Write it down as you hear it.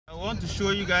want to show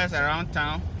you guys around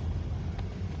town.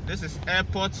 This is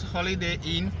Airport Holiday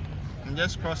Inn. I'm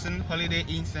just crossing Holiday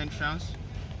Inn Centrals.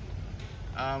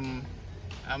 I'm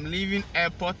leaving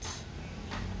airport.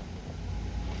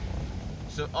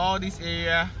 So all this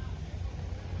area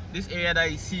that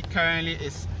you see currently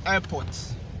is airport.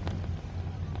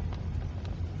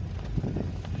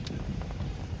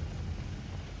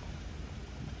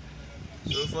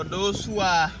 So for those who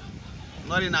are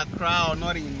not in Accra or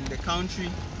not in the country,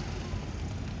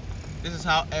 this is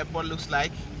how airport looks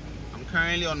like. I'm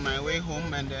currently on my way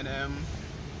home, and then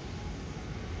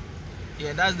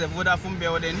yeah, that's the Vodafone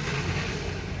building.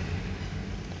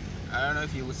 I don't know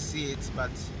if you will see it, but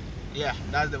yeah,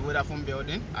 that's the Vodafone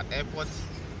building at airport.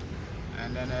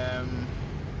 And then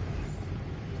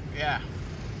yeah.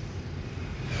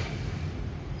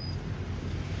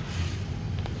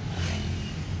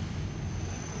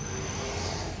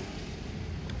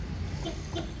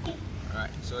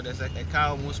 Alright, so there's a car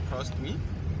almost crossed me.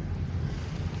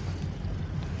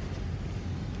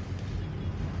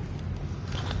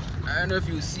 I don't know if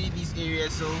you see these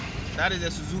areas. So that is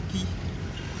a Suzuki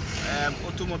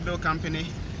automobile company.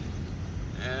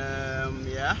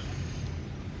 Yeah.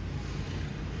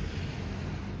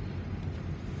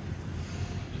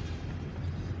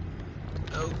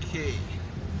 Okay.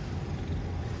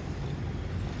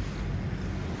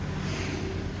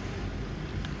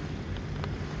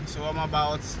 So I'm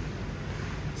about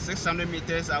 600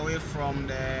 meters away from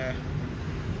the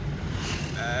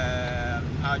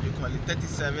how do you call it,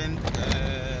 37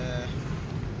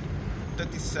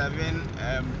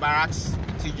 barracks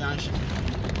T junction.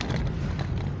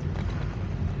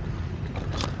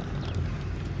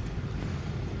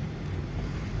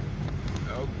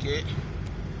 Okay.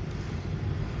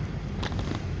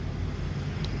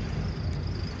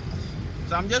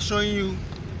 So I'm just showing you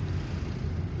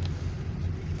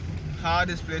how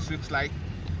this place looks like,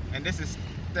 and this is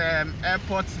the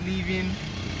airport leaving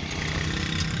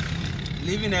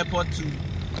airport to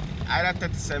either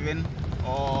 37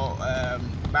 or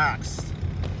barracks,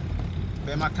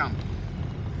 Bema camp.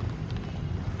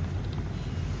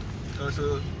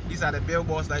 So these are the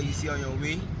billboards that you see on your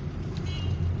way.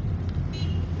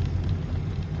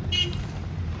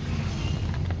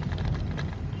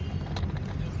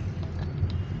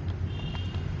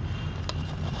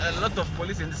 A lot of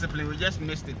police indiscipline, we just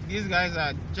missed it. These guys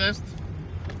are just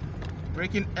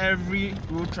breaking every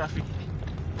road traffic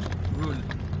rule.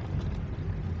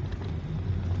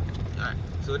 Alright,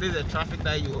 so this is the traffic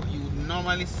that you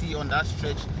normally see on that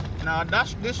stretch. Now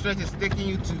this stretch is taking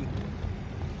you to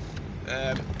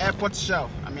Airport Shell.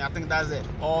 I mean, I think that's it,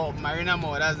 or Marina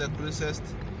Mall. That's the closest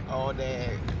or the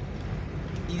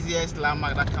easiest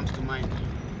landmark that comes to mind.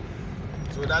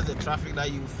 So that's the traffic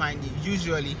that you find.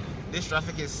 Usually this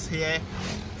traffic is here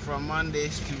from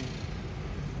Mondays to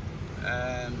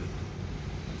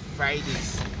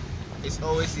Fridays. It's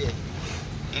always here,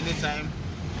 anytime.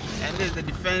 And there's the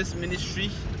Defense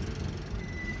Ministry.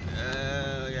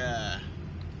 Yeah.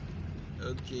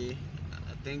 Okay.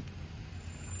 I think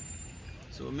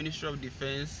so. Ministry of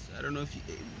Defense. I don't know if we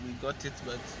got it,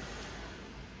 but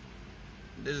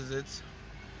this is it.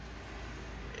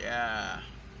 Yeah.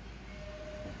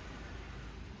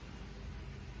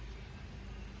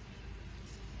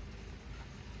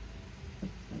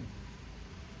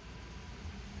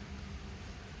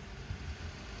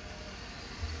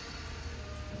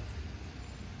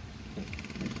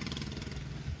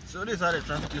 So this is how the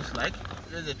traffic looks like.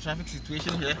 There's a traffic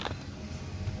situation here.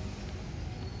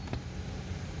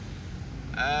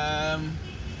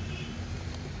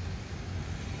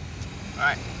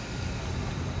 Alright.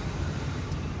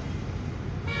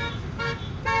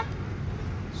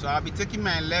 So I'll be taking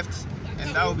my left,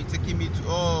 and that will be taking me to,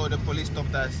 oh, the police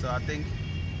stopped us, so I think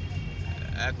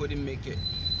I couldn't make it.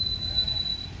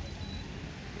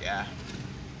 Yeah.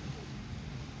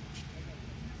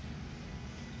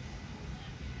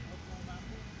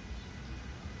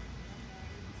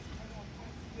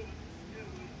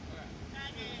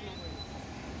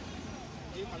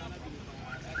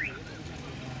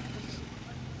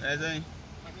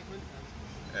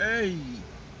 Hey,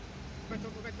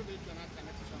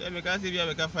 let me see if you have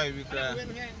a 5 week.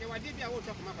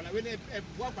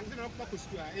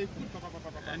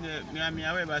 And me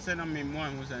away, but I said no me more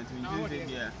who's anti.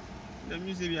 The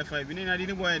music be a 5. You know, I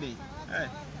didn't buy any.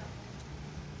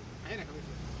 Hey,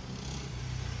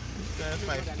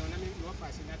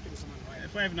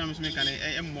 5 now, make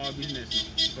a more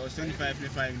business because 25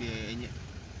 there.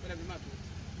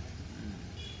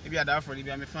 If you are there for the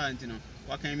be fine, you know.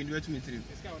 What can you do to me?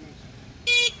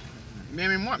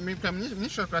 Maybe more, me come, you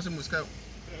show class in Moscow.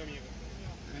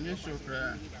 And you show.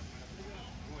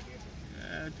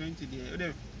 20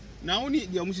 there. Now only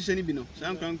the musician be no.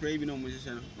 Some can cry be no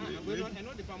musician. We don't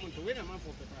know the payment to wait a month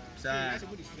for paper. Sir,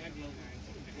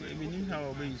 we need how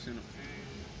obey you soon.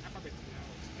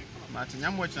 Martin,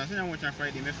 I'm watching. I think I'm watching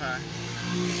Friday. Me fa.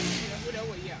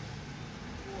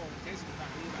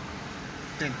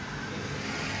 10.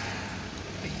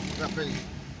 Rapid.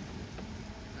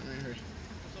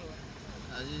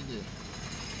 I did.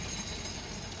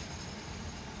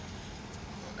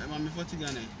 I'm 40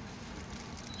 Ghana.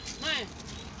 Mine.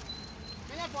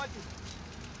 40.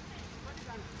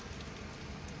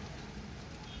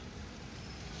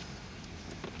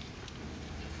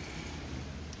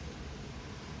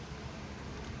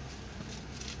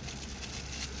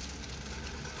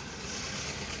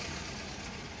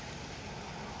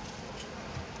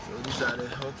 So these are the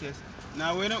hotels.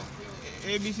 Now we know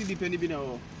ABC depending on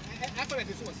our alphabet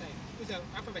is suicide. Who's the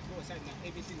alphabet suicide now?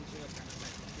 ABC is suicide.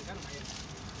 It's kind of my head.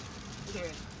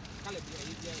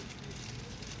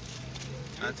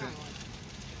 That's it.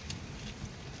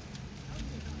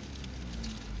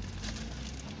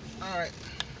 All right.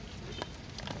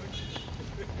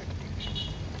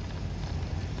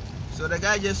 So the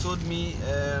guy just sold me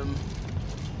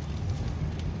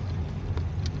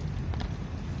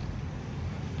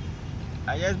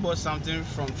I just bought something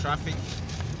from Traffic.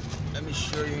 Let me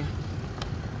show you.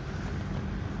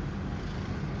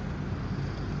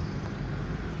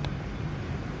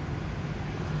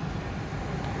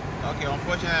 Okay,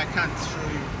 unfortunately I can't show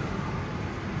you,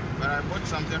 but I bought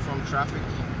something from Traffic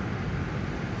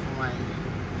for my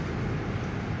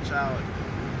child.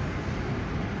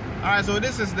 Alright, so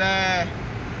this is the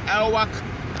Elwak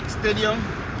Stadium.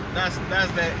 That's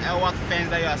the Elwak fence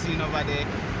that you are seeing over there.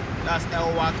 That's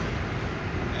Elwak.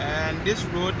 And this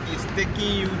road is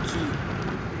taking you to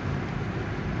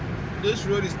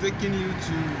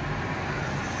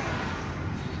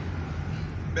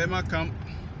Bema Camp,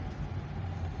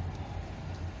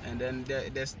 and then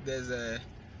there's a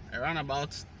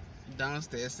roundabout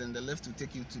downstairs, and the lift will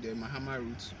take you to the Mahama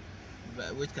route,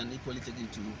 which can equally take you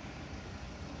to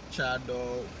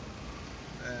Chado,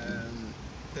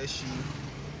 Teshi,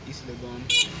 East Legon.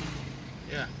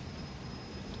 Yeah.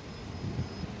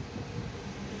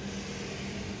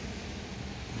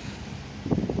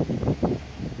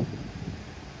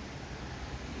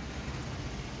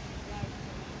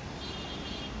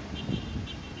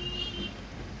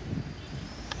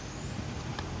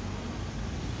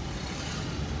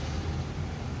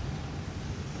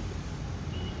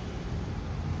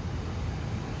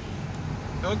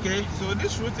 Okay, so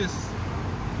this route is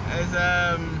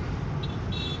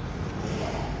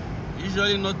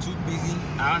usually not too busy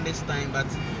around this time, but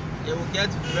it will get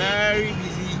very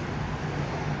busy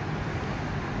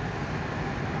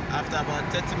after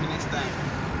about 30 minutes time.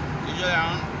 Usually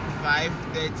around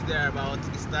 5:30 thereabout,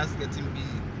 it starts getting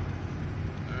busy.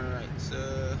 Alright,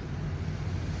 so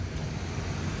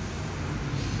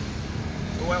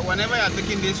whenever you are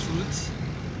taking this route,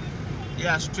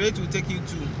 yeah, straight will take you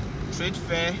to Trade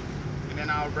Fair, and then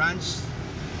I'll branch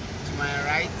to my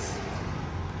right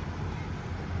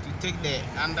to take the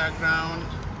underground,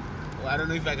 well, I don't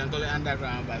know if I can call it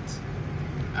underground, but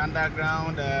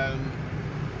underground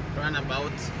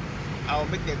roundabout. I'll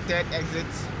make the third exit,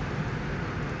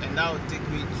 and that will take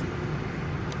me to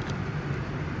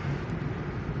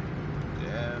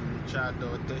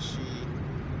Chado, Teshi,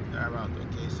 route.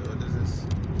 Okay, so this is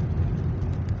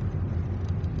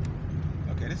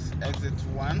exit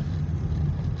 1.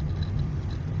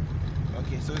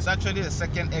 Okay, so it's actually the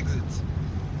second exit.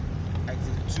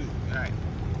 Exit 2. Alright.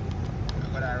 I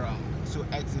got that wrong. So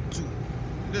exit 2.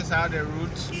 This is how the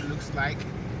route looks like.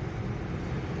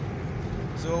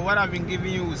 So what I've been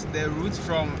giving you is the route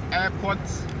from airport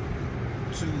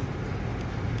to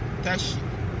Teshi.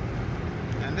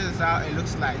 And this is how it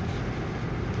looks like.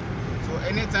 So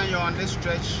anytime you're on this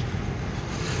stretch,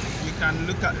 you can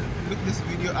look this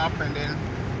video up and then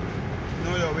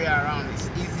know your way around. It's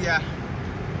easier,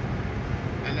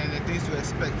 and then the things to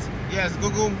expect. Yes,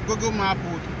 Google Map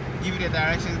would give you the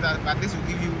directions, but this will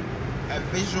give you a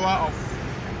visual of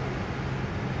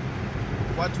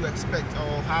what to expect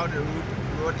or how the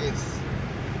road is.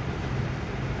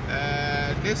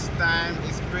 This time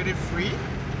is pretty free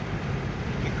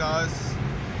because,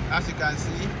 as you can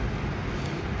see,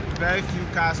 very few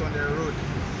cars on the road.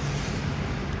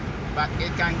 But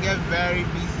it can get very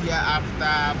busy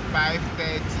after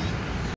 5:30